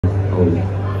home.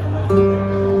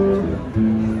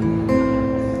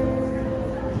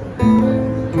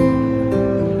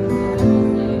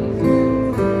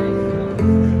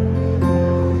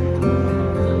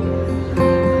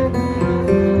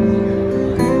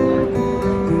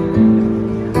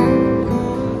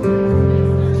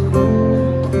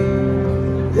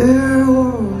 There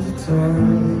was a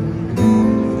time I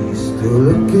used to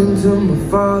look into my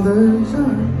father's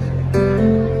eyes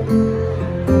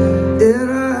in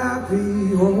a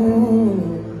happy home.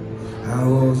 I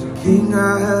was a king, I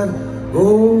had a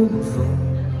golden throne.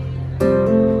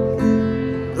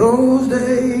 Those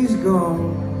days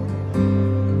gone,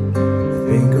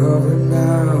 think of it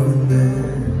now and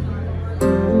then.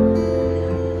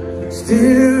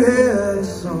 Still hear the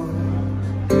song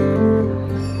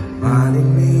reminding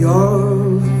me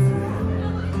of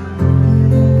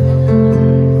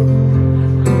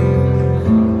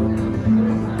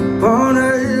on a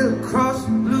hill across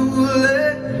the blue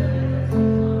lake.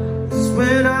 That's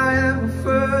when I had my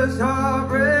first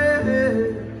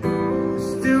heartbreak. I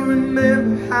still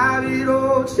remember how it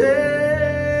all changed.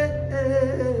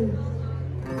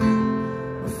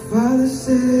 My father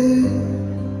said,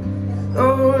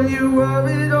 don't you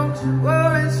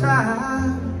worry,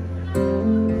 child.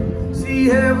 See,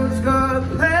 heaven's got a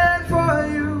plan for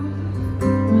you.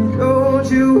 Don't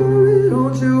you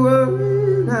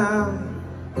worry now.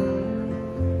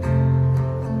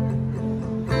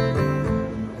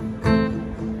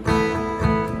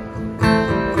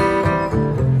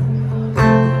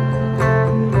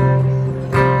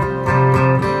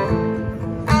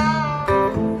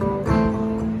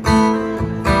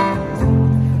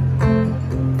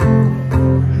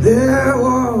 There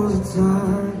was a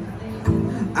time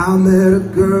I met a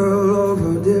girl of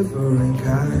a different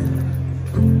kind.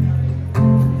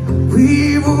 We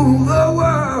ruled the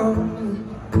world.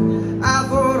 I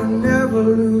thought I'd never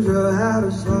lose her out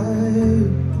of sight.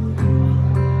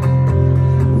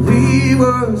 We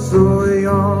were so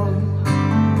young.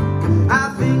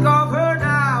 I think of her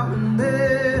now and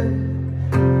then.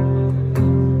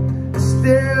 I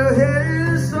still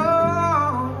hear the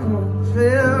songs,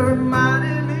 still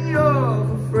reminding me of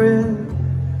a friend.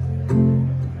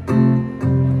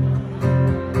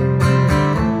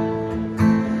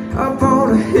 Up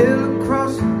on a hill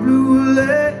across the blue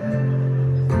lake,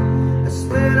 that's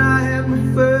when I had my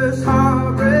first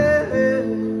heartbreak.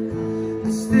 I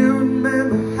still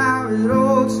remember how it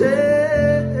all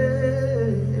changed.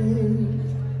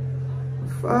 My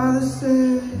father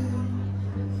said,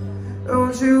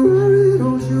 don't you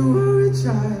worry,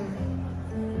 child.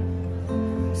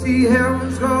 See,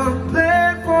 heaven's got a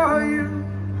plan for you.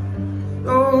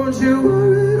 Don't you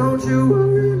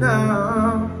worry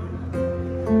now.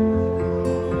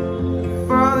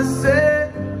 Father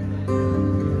said,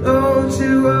 don't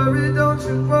you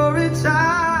worry,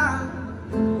 child.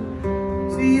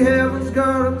 See, heaven's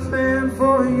got a plan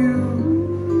for you.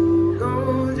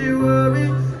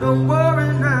 Don't worry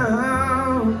now.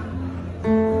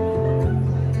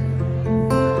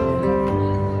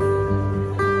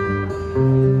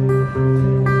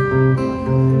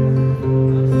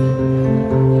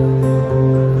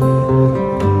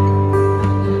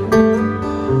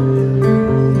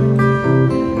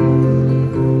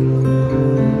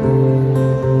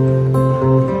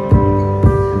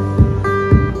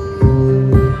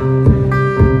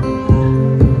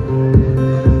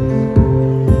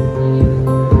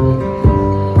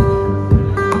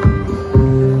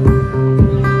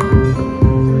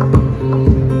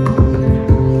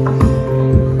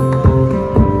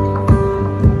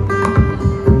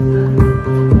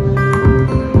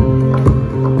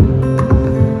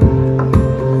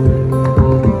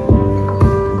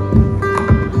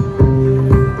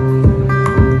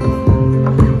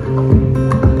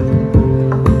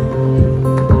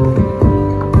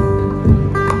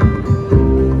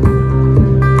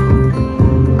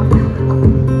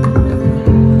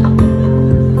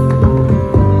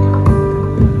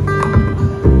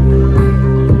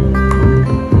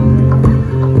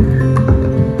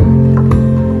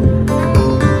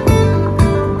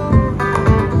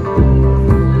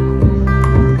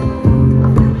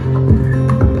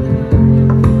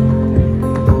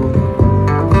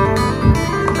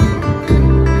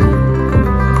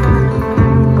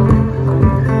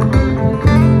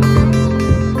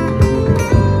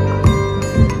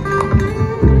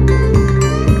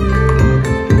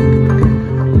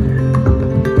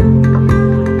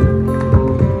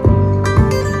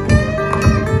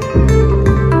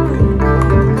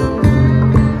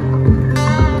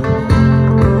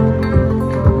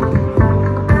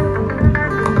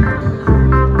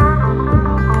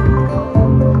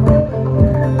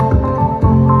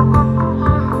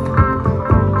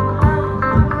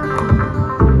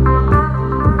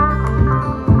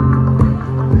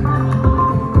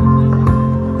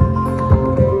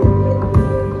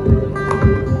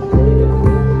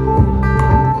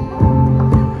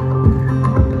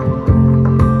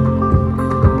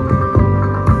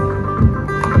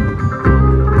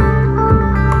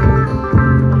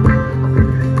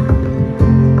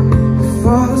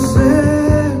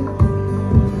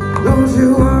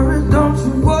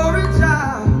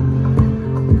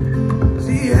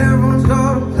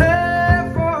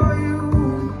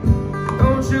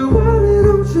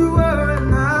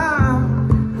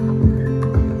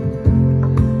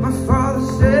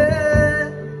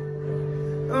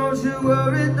 Don't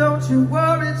you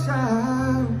worry,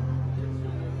 child.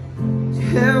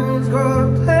 Heaven's got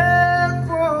a plan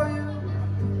for you.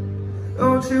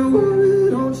 Don't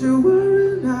you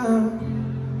worry now.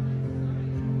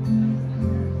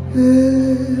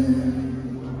 Yeah.